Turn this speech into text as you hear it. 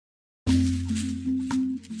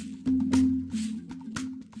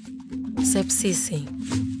Sepsis.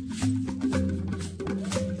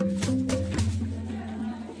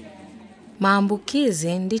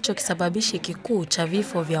 Maambukizi ndicho kisababishi kikuu cha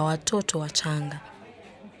vifo vya watoto wachanga.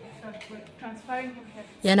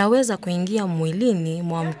 Yanaweza kuingia mwilini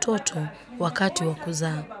mwa mtoto wakati wa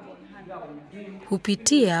kuzaa.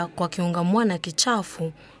 Hupitia kwa kiungamwana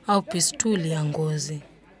kichafu au pistuli ya ngozi.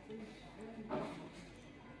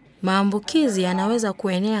 Maambukizi yanaweza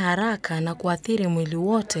kuenea haraka na kuathiri mwili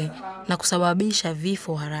wote na kusababisha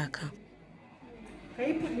vifo haraka.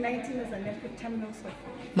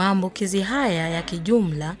 Maambukizi haya ya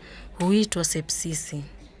kijumla huitwa sepsisi.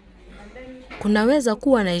 Kunaweza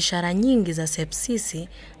kuwa na ishara nyingi za sepsisi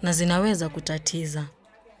na zinaweza kutatiza.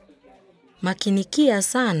 Makinikia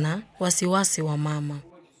sana wasiwasi wa mama.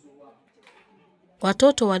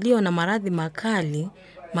 Watoto walio na maradhi makali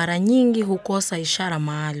mara nyingi hukosa ishara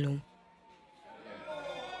maalum.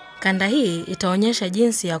 Kanda hii itaonyesha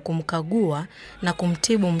jinsi ya kumkagua na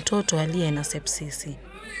kumtibu mtoto aliye na sepsisi.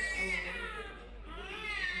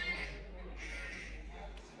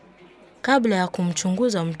 Kabla ya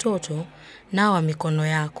kumchunguza mtoto, nawa mikono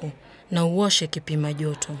yako na uoshe kipima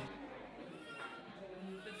joto.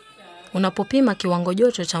 Unapopima kiwango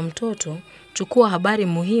joto cha mtoto, chukua habari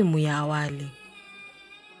muhimu ya awali.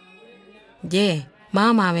 Je,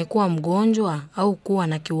 mama amekuwa mgonjwa au kuwa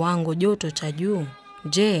na kiwango joto cha juu?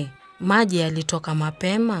 Je, maji yalitoka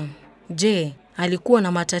mapema? Je, alikuwa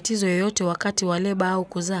na matatizo yoyote wakati wa leba au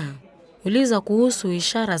kuzaa? Uliza kuhusu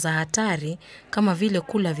ishara za hatari kama vile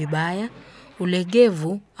kula vibaya,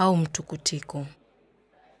 ulegevu au mtukutiko.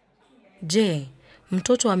 Je,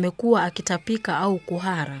 mtoto amekuwa akitapika au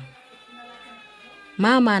kuhara?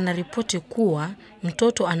 Mama anaripoti kuwa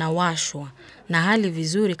mtoto anawashwa na hali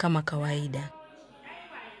vizuri kama kawaida.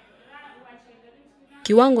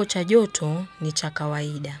 Kiwango cha joto ni cha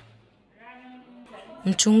kawaida.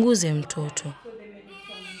 Mchunguze mtoto.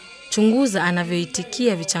 Chunguza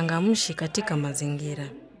anavyoitikia vichangamshi katika mazingira.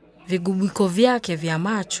 Vigubiko vyake vya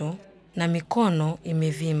macho na mikono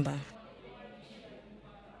imevimba.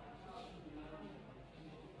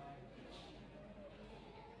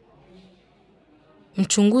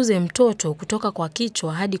 Mchunguze mtoto kutoka kwa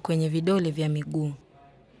kichwa hadi kwenye vidole vya miguu.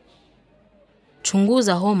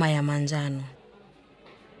 Chunguza homa ya manjano.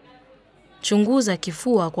 Chunguza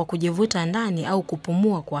kifua kwa kujivuta ndani au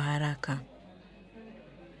kupumua kwa haraka.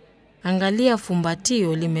 Angalia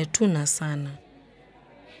fumbatio limetuna sana.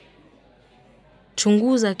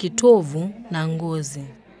 Chunguza kitovu na ngozi.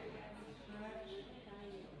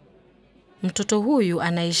 Mtoto huyu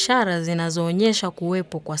ana ishara zinazoonyesha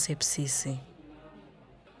kuwepo kwa sepsisi.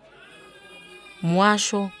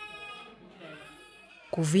 Mwasho,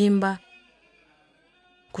 kuvimba,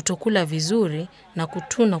 kutokula vizuri na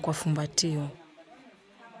kutuna kwa fumbatio.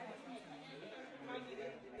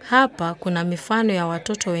 Hapa kuna mifano ya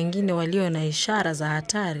watoto wengine walio na ishara za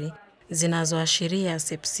hatari zinazoashiria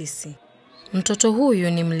sepsisi. Mtoto huyu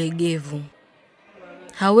ni mlegevu.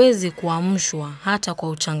 Hawezi kuamshwa hata kwa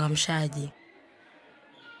uchangamshaji.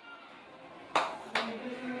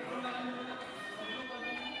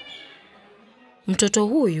 Mtoto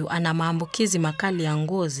huyu ana maambukizi makali ya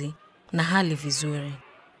ngozi na hali vizuri.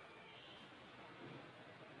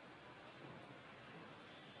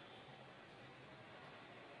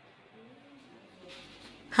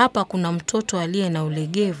 Hapa kuna mtoto aliye na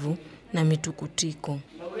ulegevu na mitukutiko.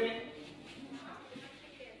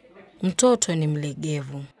 Mtoto ni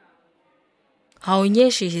mlegevu.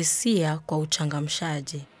 Haonyeshi hisia kwa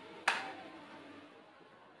uchangamshaji.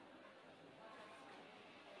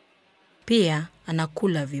 Pia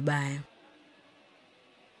anakula vibaya.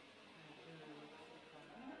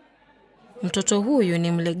 Mtoto huyu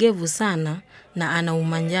ni mlegevu sana na ana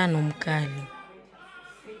umanjano mkali.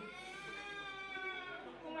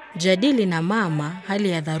 Jadili na mama hali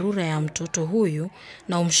ya dharura ya mtoto huyu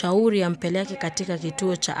na umshauri ampeleke katika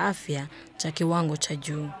kituo cha afya cha kiwango cha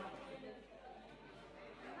juu.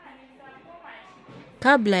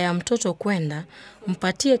 Kabla ya mtoto kwenda,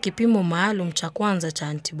 mpatie kipimo maalum cha kwanza cha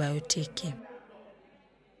antibiotiki.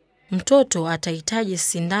 Mtoto atahitaji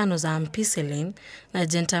sindano za ampicillin na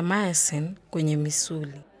gentamicin kwenye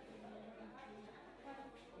misuli.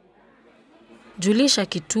 Julisha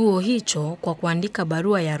kituo hicho kwa kuandika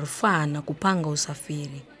barua ya rufaa na kupanga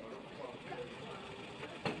usafiri.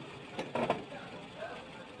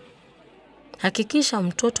 Hakikisha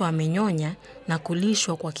mtoto amenyonya na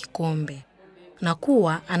kulishwa kwa kikombe, na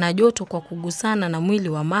kuwa ana joto kwa kugusana na mwili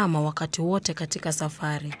wa mama wakati wote katika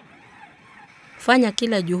safari. Fanya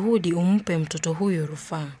kila juhudi umpe mtoto huyu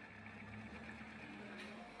rufaa.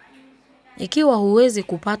 Ikiwa huwezi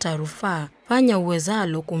kupata rufaa, fanya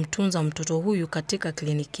uwezalo kumtunza mtoto huyu katika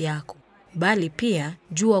kliniki yako. bali pia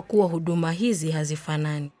jua kuwa huduma hizi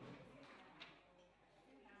hazifanani.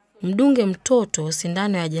 Mdunge mtoto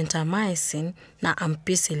sindano ya gentamicin na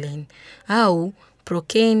ampicillin au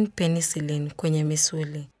procaine penicillin kwenye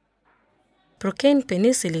misuli. Procaine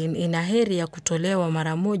penicillin ina heri ya kutolewa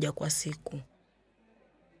mara moja kwa siku.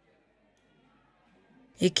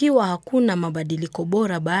 Ikiwa hakuna mabadiliko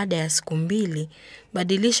bora baada ya siku 2,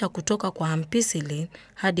 badilisha kutoka kwa ampicillin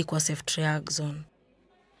hadi kwa ceftriaxone.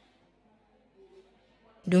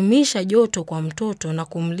 Dumisha joto kwa mtoto na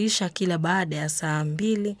kumlisha kila baada ya saa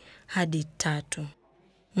 2 hadi 3.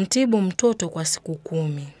 Mtibu mtoto kwa siku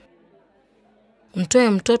 10. Mtoe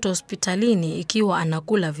mtoto hospitalini ikiwa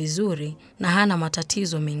anakula vizuri na hana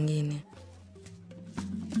matatizo mengine.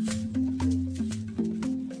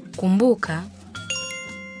 Kumbuka,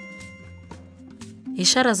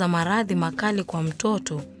 ishara za maradhi makali kwa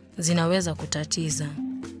mtoto zinaweza kutatiza.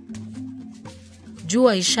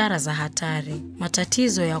 Jua ishara za hatari: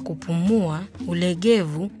 matatizo ya kupumua,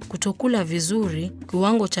 ulegevu, kutokula vizuri,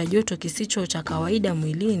 kiwango cha joto kisicho cha kawaida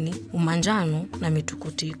mwilini, umanjano na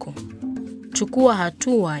mitukutiko. Chukua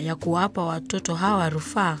hatua ya kuwapa watoto hawa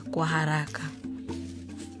rufaa kwa haraka.